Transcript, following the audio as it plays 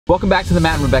Welcome back to the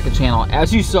Matt and Rebecca channel.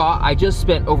 As you saw, I just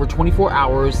spent over 24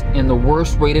 hours in the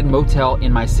worst rated motel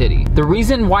in my city. The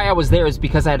reason why I was there is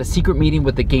because I had a secret meeting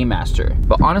with the Gamemaster.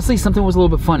 But honestly, something was a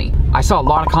little bit funny. I saw a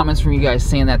lot of comments from you guys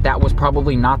saying that that was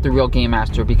probably not the real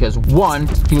Gamemaster because 1,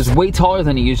 he was way taller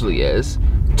than he usually is.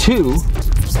 2,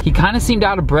 he kind of seemed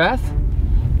out of breath.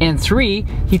 And 3,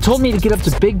 he told me to get up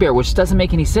to Big Bear, which doesn't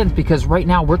make any sense because right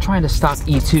now we're trying to stop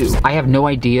E2. I have no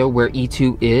idea where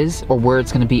E2 is or where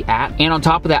it's gonna be at. And on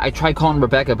top of that, I tried calling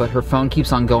Rebecca, but her phone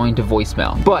keeps on going to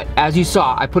voicemail. But as you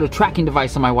saw, I put a tracking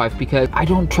device on my wife because I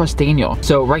don't trust Daniel.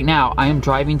 So right now, I am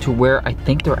driving to where I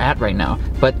think they're at right now.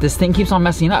 But this thing keeps on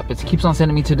messing up. It keeps on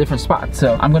sending me to different spots.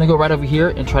 So I'm gonna go right over here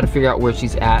and try to figure out where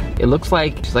she's at. It looks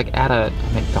like she's like at a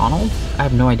McDonald's. I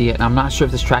have no idea, and I'm not sure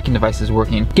if this tracking device is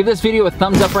working. Give this video a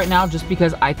thumbs up right now just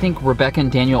because I think Rebecca and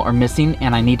Daniel are missing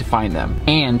and I need to find them.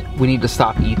 And we need to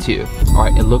stop E2. All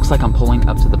right, it looks like I'm pulling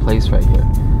up to the place right here.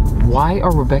 Why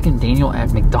are Rebecca and Daniel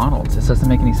at McDonald's? This doesn't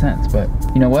make any sense, but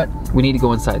you know what? We need to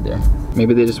go inside there.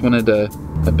 Maybe they just wanted a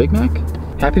Big Mac?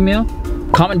 Happy Meal?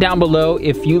 Comment down below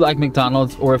if you like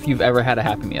McDonald's or if you've ever had a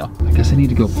Happy Meal. I guess I need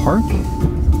to go park.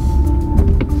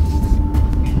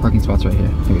 Parking spot's right here.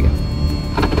 Here we go.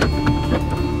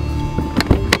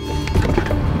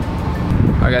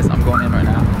 Alright guys, I'm going in right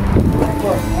now.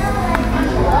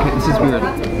 Okay, this is weird.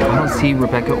 I don't see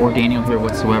Rebecca or Daniel here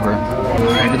whatsoever.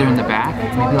 Maybe they're in the back.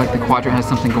 Maybe like the quadrant has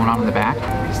something going on in the back.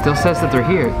 It still says that they're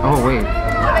here. Oh wait,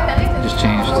 it just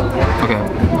changed. Okay,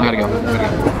 I gotta go.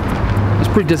 It's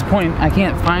pretty disappointing. I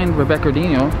can't find Rebecca or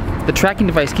Daniel. The tracking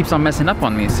device keeps on messing up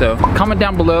on me, so comment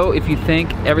down below if you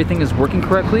think everything is working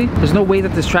correctly. There's no way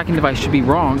that this tracking device should be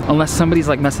wrong unless somebody's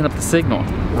like messing up the signal.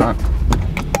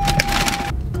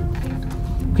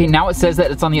 Okay, now it says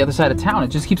that it's on the other side of town. It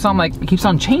just keeps on like, it keeps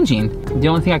on changing. The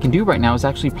only thing I can do right now is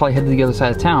actually probably head to the other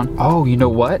side of town. Oh, you know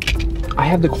what? I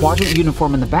have the quadrant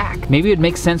uniform in the back. Maybe it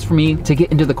makes sense for me to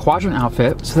get into the quadrant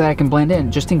outfit so that I can blend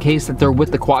in, just in case that they're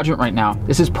with the quadrant right now.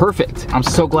 This is perfect. I'm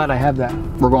so glad I have that.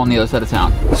 We're going the other side of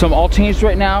town. So I'm all changed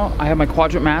right now. I have my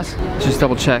quadrant mask. Just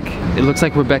double check. It looks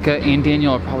like Rebecca and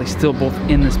Daniel are probably still both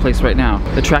in this place right now.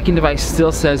 The tracking device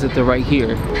still says that they're right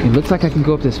here. It looks like I can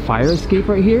go up this fire escape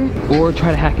right here or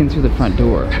try to hack in through the front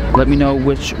door. Let me know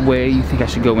which way you think I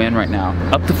should go in right now.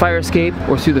 Up the fire escape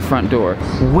or through the front door.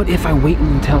 What if I wait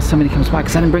until somebody comes by?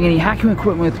 Because I didn't bring any hacking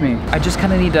equipment with me. I just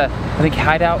kind of need to, I think,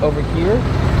 hide out over here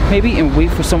maybe and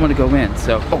wait for someone to go in.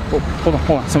 So, oh, hold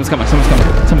on. Someone's coming.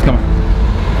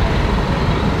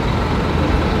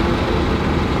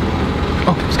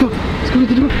 Oh, let's go to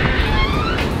the door.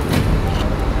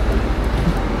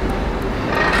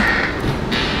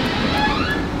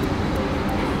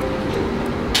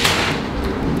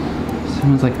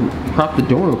 Someone's like propped the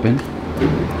door open.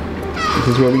 This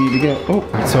is where we need to go.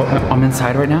 Oh, so I'm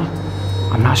inside right now.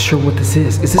 I'm not sure what this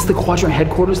is. Is this the quadrant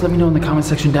headquarters? Let me know in the comment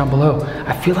section down below.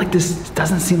 I feel like this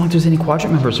doesn't seem like there's any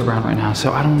quadrant members around right now,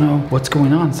 so I don't know what's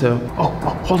going on. So, oh,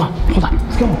 hold on.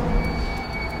 Let's go.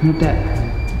 Move that.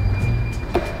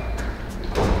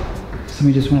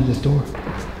 Somebody just went up this door.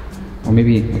 Or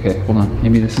maybe, okay, hold on.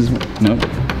 Maybe this is, no.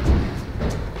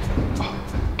 Oh,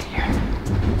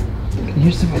 can you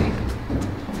hear somebody?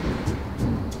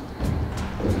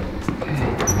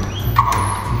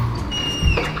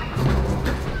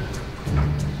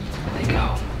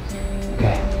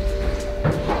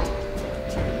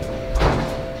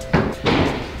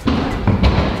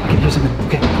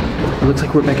 It looks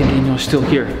like Rebecca and Daniel are still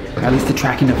here. At least the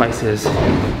tracking device is.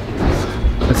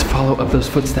 Let's follow up those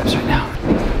footsteps right now.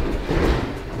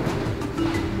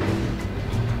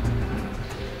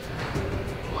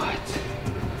 What?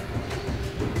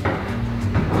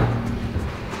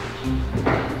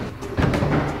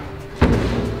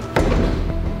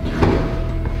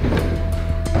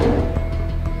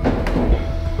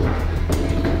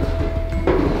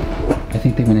 I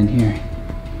think they went in here.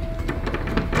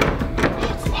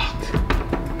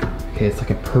 Okay, it's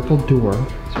like a purple door.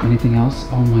 Is there anything else?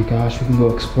 Oh my gosh, we can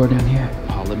go explore down here.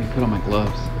 Oh, let me put on my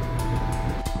gloves.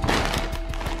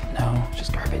 No, it's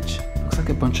just garbage. Looks like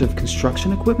a bunch of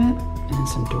construction equipment and then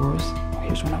some doors. Oh,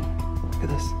 here's one up. Look at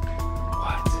this.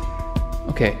 What?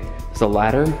 Okay, there's a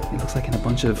ladder. It looks like in a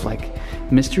bunch of like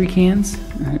mystery cans.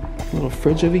 A little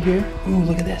fridge over here. Ooh,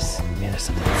 look at this. Yeah, there's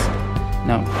something else.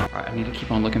 No. All right, I need to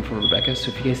keep on looking for Rebecca. So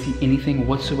if you guys see anything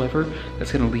whatsoever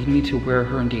that's gonna lead me to where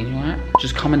her and Daniel are at,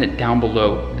 just comment it down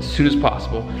below as soon as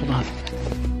possible. Hold on.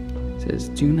 It says,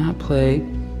 do not play,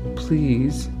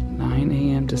 please, 9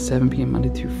 a.m. to 7 p.m. Monday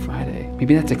through Friday.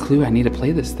 Maybe that's a clue. I need to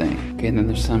play this thing. Okay, and then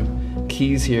there's some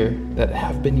keys here that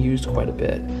have been used quite a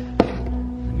bit.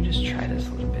 Let me just try this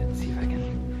a little bit and see if I can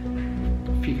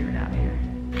figure it out here.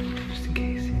 Just in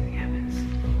case anything happens.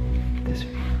 this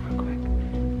real quick.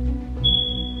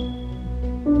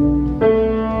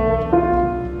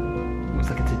 Looks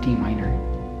like it's a D minor.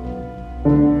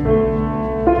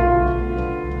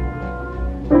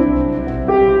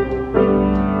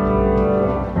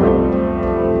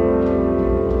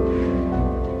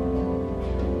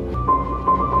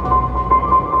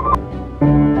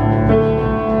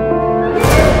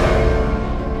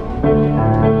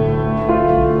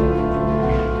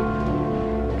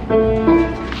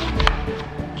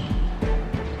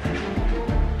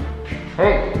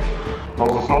 Hey. How's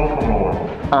the sound coming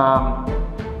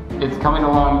along? It's coming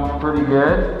along pretty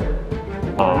good.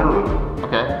 I hear it.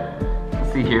 Okay,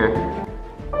 let's see here.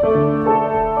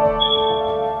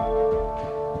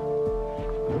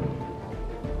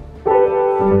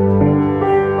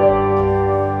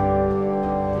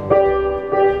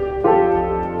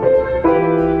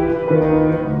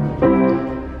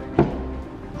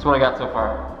 That's what I got so far.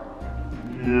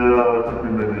 Yeah, I think we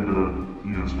may need to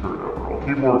use Kurt after all.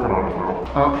 Keep working on it though.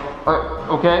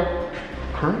 Oh, okay.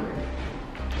 Kurt?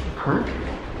 Kurt?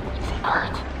 Say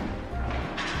Kurt.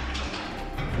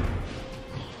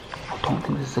 I don't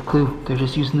think this is a clue. They're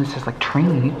just using this as like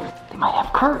training. They might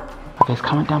have Kurt. Okay, guys,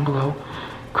 comment down below.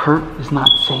 Kurt is not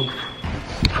safe.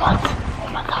 What? Oh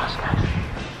my gosh, guys.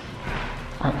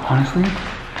 Honestly,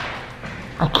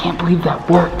 I can't believe that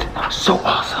worked. That was so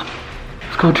awesome.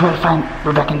 Let's go try to find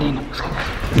Rebecca and Daniel. Let's go, guys.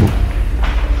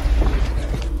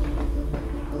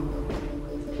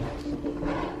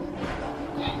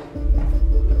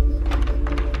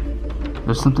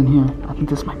 There's something here. I think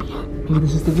this might be it. Maybe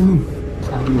this is the room. It's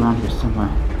gotta be around here somewhere.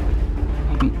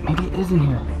 Maybe it is in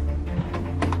here.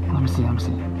 Let me see.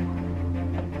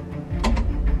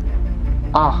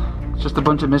 Ah, it's just a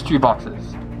bunch of mystery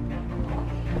boxes.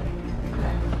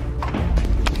 Okay.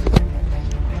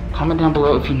 Comment down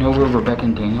below if you know where Rebecca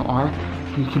and Daniel are.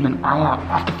 You keep an eye out.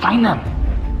 I have to find them.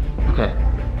 Okay.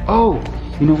 Oh,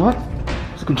 you know what?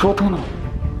 It's a control panel.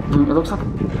 It looks like.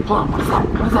 Hold on. What is that?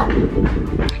 What is that?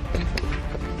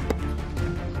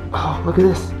 Oh, look at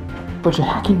this. Bunch of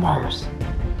hacking wires.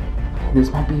 Okay,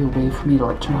 this might be a way for me to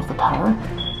like turn off the power.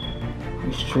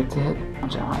 Restrict it.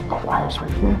 Bunch of wires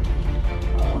right here.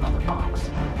 A whole other box.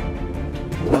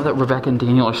 Now that Rebecca and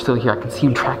Daniel are still here, I can see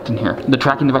them tracked in here. The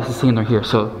tracking device is saying they're here,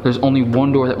 so there's only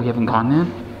one door that we haven't gone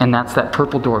in, and that's that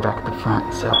purple door back at the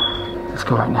front. So let's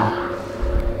go right now.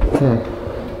 Okay.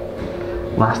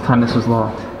 Last time this was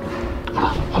locked.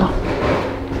 Hold on.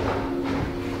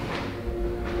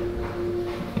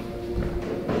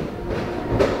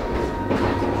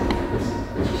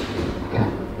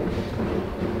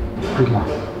 Here we go.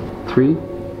 3, 2,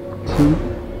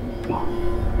 1.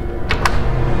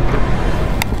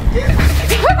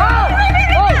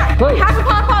 Chloe. I have a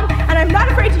pom-pom and I'm not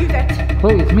afraid to use it.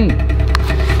 Chloe, it's me. It's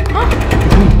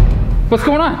me. What's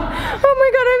going on? Oh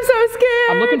my god, I'm so scared.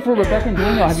 I'm looking for Rebecca and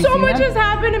Daniel. Have you seen them? So much has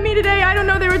happened to me today. I don't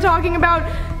know, they were talking about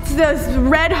this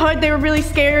red hood. They were really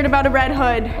scared about a red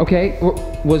hood. Okay,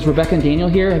 was Rebecca and Daniel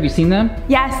here? Have you seen them?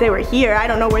 Yes, they were here. I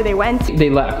don't know where they went. They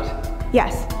left.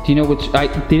 Yes. Do you know which, they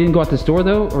didn't go out this door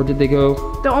though, or did they go?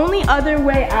 The only other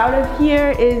way out of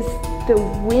here is the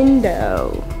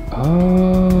window.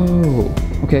 Oh,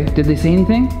 okay. Did they say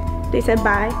anything? They said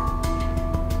bye.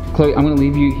 Chloe, I'm gonna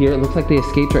leave you here. It looks like they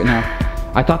escaped right now.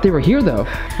 I thought they were here though.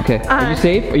 Okay, are you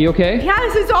safe? Are you okay? Yeah,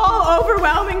 this is all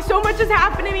overwhelming. So much has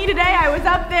happened to me today. I was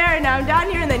up there and now I'm down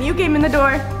here and then you came in the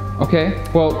door. Okay,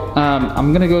 well,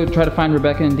 I'm gonna go try to find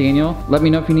Rebecca and Daniel. Let me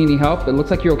know if you need any help. It looks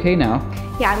like you're okay now.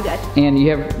 Yeah, I'm good. And you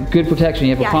have good protection.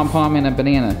 You have a pom-pom and a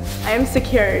banana. I am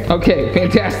secured. Okay,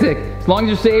 fantastic. As long as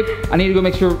you're safe, I need to go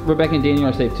make sure Rebecca and Daniel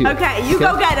are safe too. Okay, you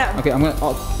go get them. Okay,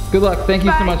 good luck. Thank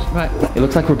you so much. Bye. It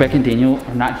looks like Rebecca and Daniel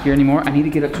are not here anymore. I need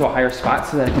to get up to a higher spot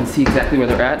so that I can see exactly where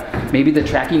they're at. Maybe the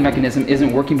tracking mechanism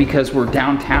isn't working because we're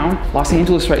downtown Los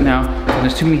Angeles right now and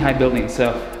there's too many high buildings.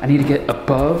 So I need to get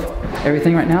above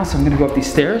everything right now. So I'm gonna go up these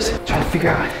stairs, try to figure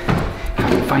out how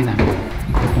to find them.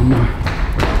 One more.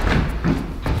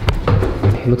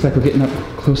 Okay, looks like we're getting up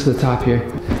close to the top here.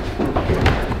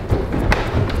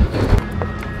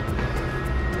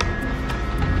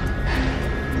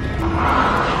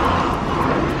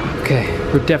 Okay,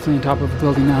 we're definitely on top of the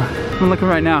building now. I'm looking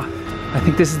right now. I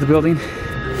think this is the building.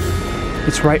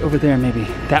 It's right over there maybe.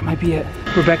 That might be it.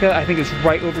 Rebecca, I think it's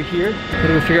right over here. Gotta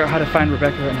go figure out how to find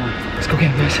Rebecca right now. Let's go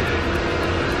get her, guys.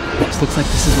 This looks like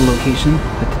this is the location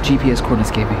that the GPS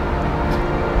coordinates gave me.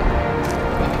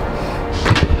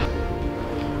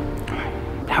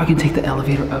 Alright, now we can take the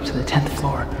elevator up to the 10th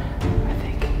floor, I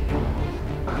think.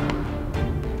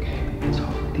 Okay, so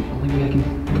the only way I can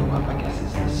go up, I guess,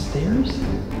 is the stairs.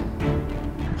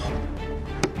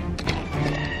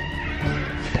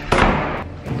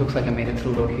 looks like I made it to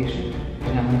the location.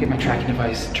 Now I'm gonna get my tracking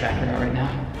device tracker out right now.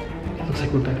 It looks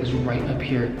like Rebecca's right up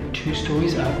here, 2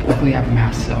 stories up. Luckily I have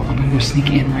masks, so I'm gonna go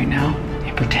sneak in right now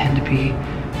and pretend to be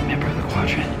a member of the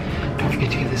quadrant. Don't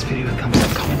forget to give this video a thumbs up,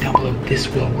 comment down below, this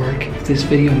will work. If this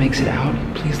video makes it out,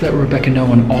 please let Rebecca know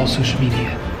on all social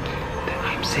media that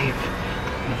I'm safe.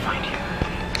 I'm gonna find you.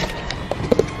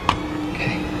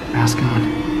 Okay, mask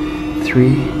on.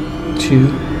 3,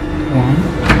 2,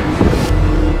 1.